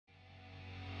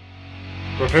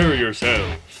prepare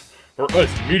yourselves for us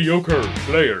mediocre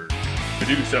players to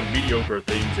do some mediocre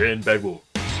things in BedWars.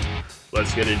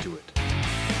 Let's get into it.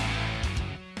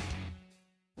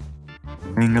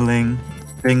 Ding-a-ling,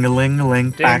 ding-a-ling-a-ling,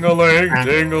 Ding-a-ling,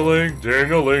 ding-a-ling,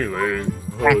 ding-a-ling-ling,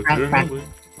 oh, ding-a-ling,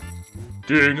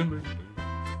 ding-a-ling,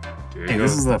 Hey,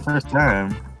 this is the first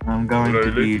time I'm going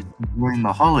to be during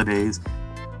the holidays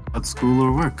at school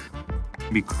or work.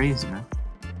 It'd be crazy, man.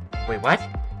 Wait, what?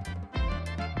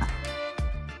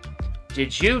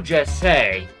 Did you just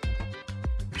say?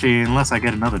 Actually, unless I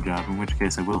get another job, in which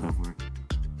case I will have work.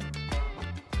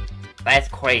 That's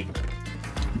crazy.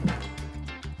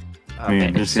 I mean,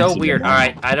 Okay, it's so weird.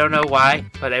 Alright, I don't know why,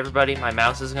 but everybody, my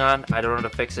mouse is gone. I don't know how to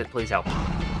fix it. Please help.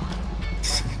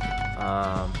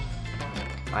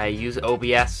 I use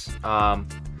OBS.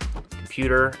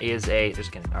 Computer is a...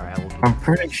 Just kidding. Alright, I will... I'm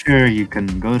pretty sure you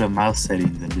can go to mouse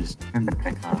settings and just turn the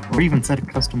tech on. Or even set a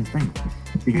custom thing.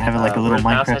 You can have it like a little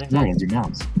Minecraft mouse as your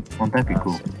mouse. Won't that be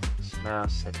cool?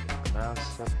 Mouse settings.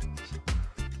 Mouse settings.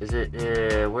 Is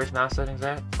it... where's mouse settings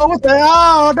at? Oh, what the...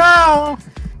 Oh, no!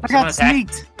 I got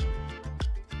sneaked!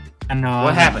 I know.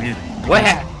 What happened? What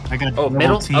happened? I got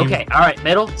middle? team. Okay, alright,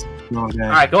 middle.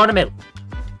 Alright, go on to middle.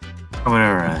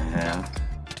 Whatever I have.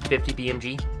 50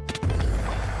 BMG.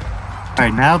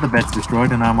 Alright, now the bed's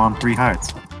destroyed and I'm on 3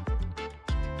 hearts.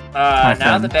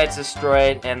 Now the bed's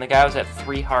destroyed and the guy was at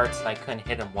 3 hearts and I couldn't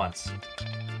hit him once.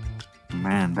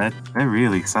 Man, that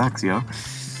really sucks, yo.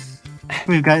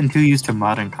 We've gotten too used to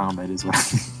modern combat as well.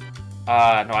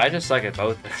 No, I just suck at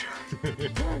both.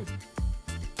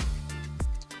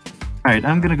 Alright,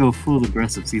 I'm gonna go full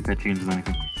aggressive, see if that changes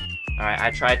anything. Alright, I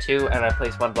tried to, and I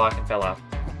placed 1 block and fell out.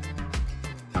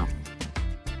 Oh.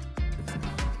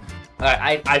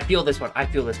 Alright, I feel this one. I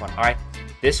feel this one. Alright,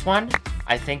 this one,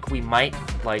 I think we might,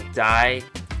 like, die,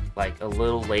 like, a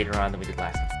little later on than we did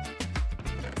last time.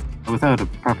 Without a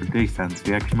proper defense,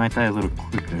 we actually might die a little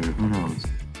quicker. Who knows?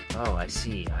 Oh, I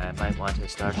see. I might want to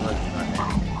start looking on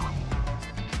that.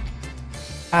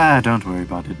 Ah, don't worry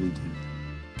about it.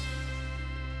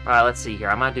 Alright, let's see here.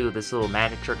 I'm gonna do this little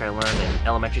magic trick I learned in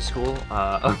elementary school.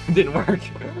 Oh, it didn't work.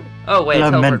 Oh, wait,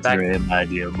 teleport back. My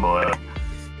dear boy.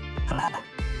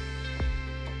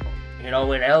 You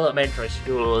know, in elementary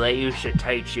school, they used to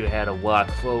teach you how to walk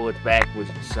forward,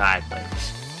 backwards, and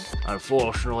sideways.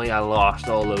 Unfortunately, I lost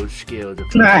all those skills.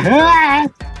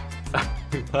 What?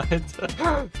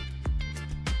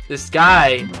 This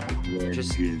guy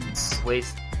just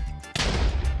wastes...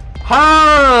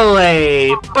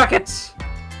 Holy buckets!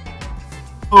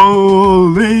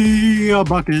 Holy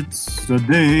buckets a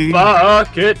day.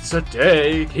 Buckets a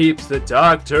day keeps the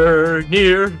doctor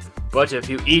near. But if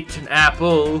you eat an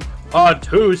apple on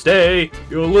Tuesday,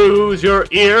 you'll lose your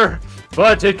ear.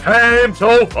 But it came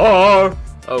so far.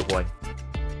 Oh boy.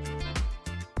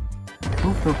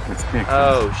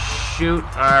 Oh shoot.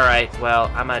 Alright,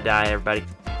 well, I'm gonna die, everybody.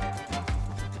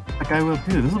 Like I will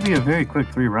too. This will be a very quick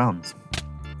 3 rounds.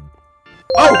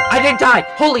 Oh, I didn't die!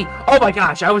 Holy! Oh my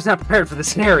gosh, I was not prepared for the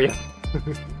scenario.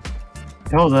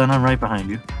 Hold on, I'm right behind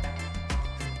you.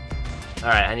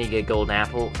 Alright, I need to get a golden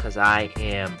apple, because I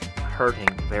am hurting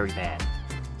very bad.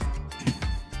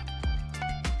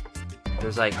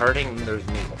 There's like hurting, and there's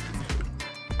me.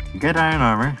 Get iron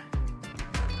armor.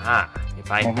 Ah,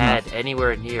 if I had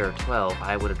anywhere near 12,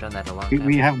 I would have done that a long time.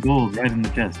 We have gold right in the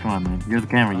chest. Come on, man. You're the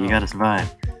camera. You gotta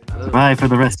survive. Survive for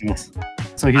the rest of us.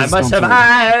 So I must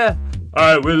survive!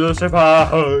 I will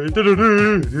survive! Okay.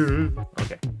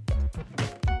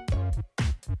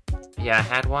 Yeah, I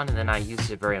had one, and then I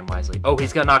used it very unwisely. Oh,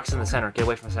 he's gonna knock us in the center. Get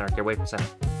away from the center. Get away from the center.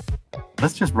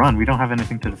 Let's just run. We don't have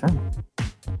anything to defend.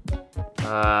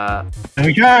 Then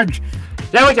we charge!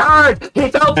 Then we charge!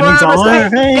 He's over! Get up!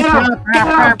 Get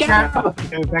up! Get up!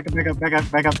 Back up, back up, back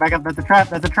up, back up, back up. That's a trap!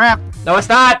 That's a trap! No, it's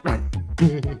not!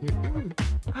 He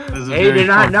did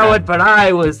not know it, but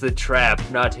I was the trap,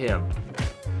 not him.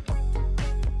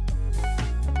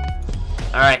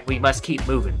 Alright, we must keep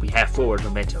moving. We have forward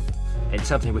momentum. And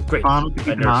something with great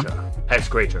inertia has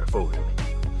greater forward momentum.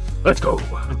 Let's go!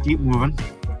 Let's keep moving.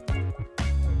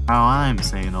 How I'm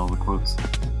saying all the quotes.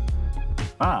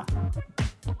 Ah.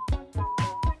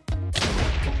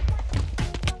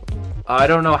 I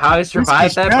don't know how I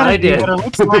survived that, but I did. But it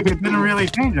looks like it didn't really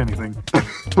change anything.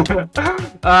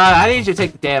 I need you to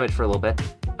take the damage for a little bit.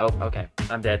 Oh, okay.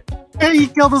 I'm dead. Hey, he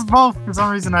killed us both! For some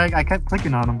reason, I kept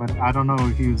clicking on him, but I don't know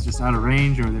if he was just out of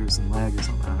range or there was some lag or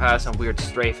something. Some weird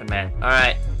strafing, man.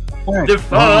 Alright. Right. The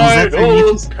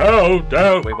final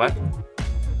countdown! Wait, what?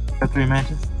 Got 3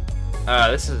 matches?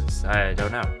 This is... I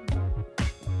don't know.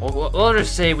 We'll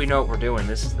just say we know what we're doing.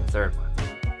 This is the 3rd one.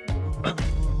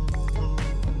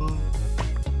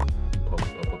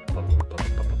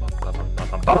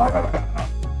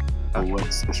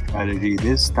 What's the strategy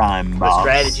this time, The boss?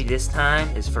 strategy this time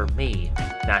is for me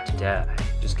not to die.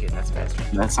 Just kidding, that's a bad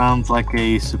strategy. That sounds like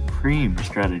a supreme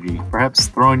strategy. Perhaps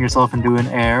throwing yourself into an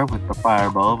air with the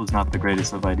fireball was not the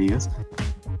greatest of ideas.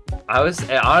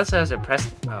 Honestly, I was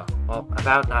impressed. Oh, well,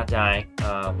 about not dying. We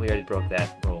already broke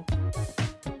that rule.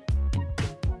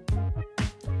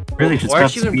 Really should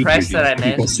Weren't stop you impressed speed that I reading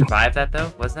managed to because- survive that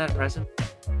though? Wasn't that impressive?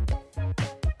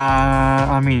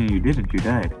 I mean, you didn't. You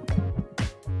died.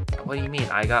 What do you mean?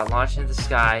 I got launched into the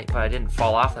sky, but I didn't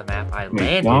fall off the map. I Wait,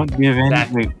 landed. don't give any.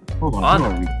 back Wait, hold on. on Who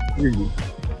are we? Here you.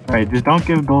 Alright, just don't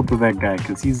give gold to that guy,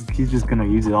 because he's just gonna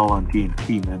use it all on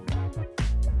TNT, man.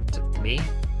 To me?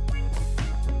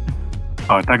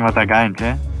 Oh, talking about that guy in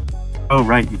chat? Oh,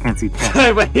 right, you can't see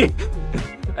chat. Wait. I don't know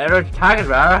what you're talking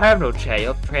about. I don't have no chat.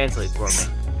 You'll have to translate for me.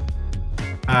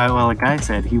 Well, a guy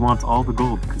said he wants all the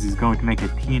gold because he's going to make a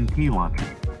TNT launcher.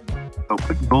 So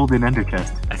put gold in Ender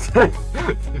Chest.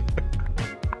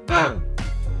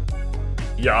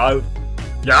 Y'all,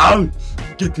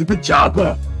 get to the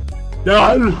chopper.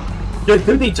 Y'all, get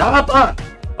to the chopper.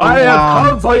 I have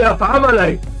come for your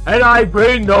family, and I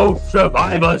bring no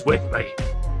survivors with me.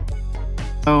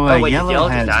 So Oh, wait, yellow yellow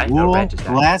just has died? Or wool, red just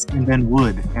died? glass, and then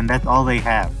wood, and that's all they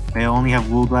have. They only have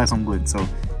wool, glass, and wood, so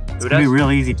it's Who gonna be does?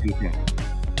 real easy to attack.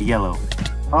 Yellow.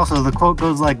 Also, the quote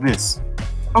goes like this: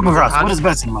 "Pokemon, what is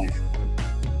best in life?"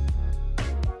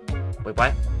 Wait,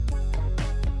 what?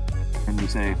 And you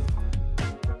say,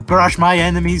 "Crush my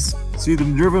enemies, see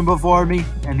them driven before me,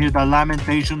 and hear the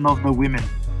lamentation of the women."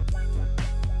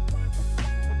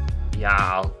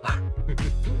 Y'all.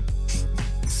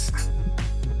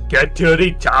 Get to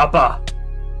the chopper.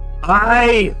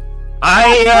 I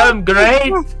am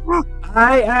great.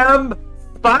 I am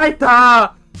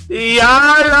Sparta.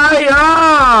 Ya.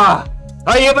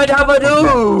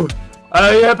 Ayabadabadoo.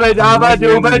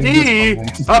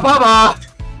 Ayabadabadoo-badee. Papa.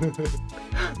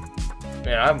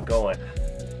 Man, I'm going.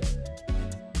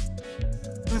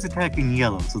 Who's attacking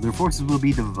yellow? So their forces will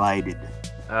be divided.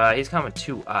 He's coming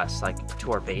to us, like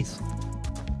to our base.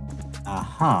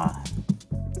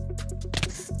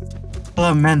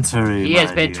 Elementary. He has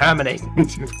my been dear. terminated.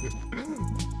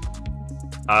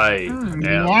 I am.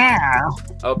 Yeah.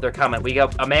 Oh, they're coming. We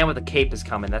got a man with a cape is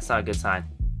coming. That's not a good sign.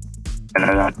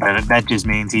 That just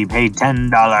means he paid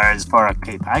 $10 for a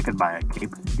cape. I could buy a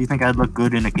cape. Do you think I'd look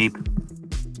good in a cape?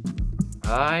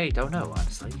 I don't know,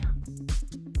 honestly.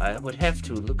 I would have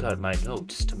to look at my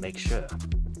notes to make sure.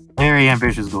 Very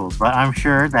ambitious goals, but I'm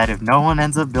sure that if no one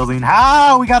ends up building... we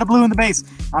got a blue in the base!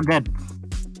 I'm dead.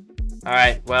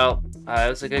 Alright, well, it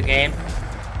was a good game.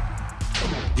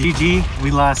 GG,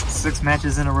 we lost 6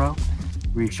 matches in a row.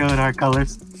 We showed our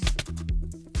colors.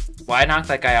 Well, I knocked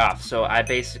that guy off, so I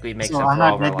basically make So up I'm for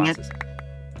all not of our dead yet? losses.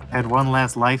 Had one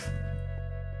last life.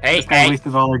 Hey, This guy hey!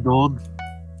 wasted all our gold.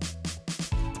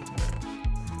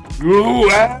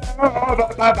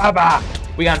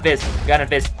 We got invis, got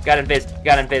invis, got invis,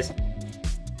 got invis.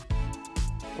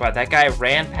 Wow, that guy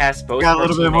ran past both Got a of our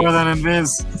little bit more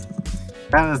teammates. than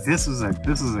invis. This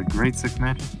was a great 6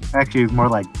 match. Actually, it was more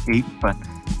like 8, but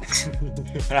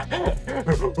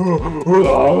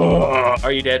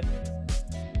Are you dead?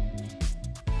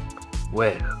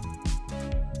 Well,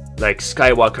 like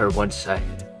Skywalker once said,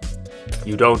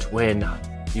 you don't win,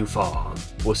 you fall.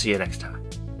 We'll see you next time.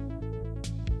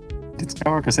 did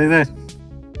Skywalker say that?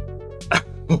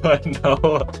 What? No.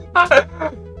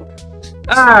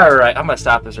 Alright, I'm gonna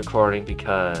stop this recording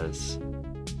because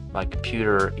my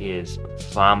computer is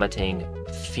vomiting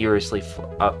furiously.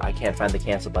 I can't find the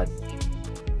cancel button.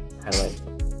 How do I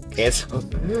cancel?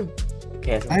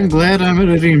 Cancel. glad I'm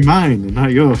editing mine and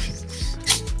not yours.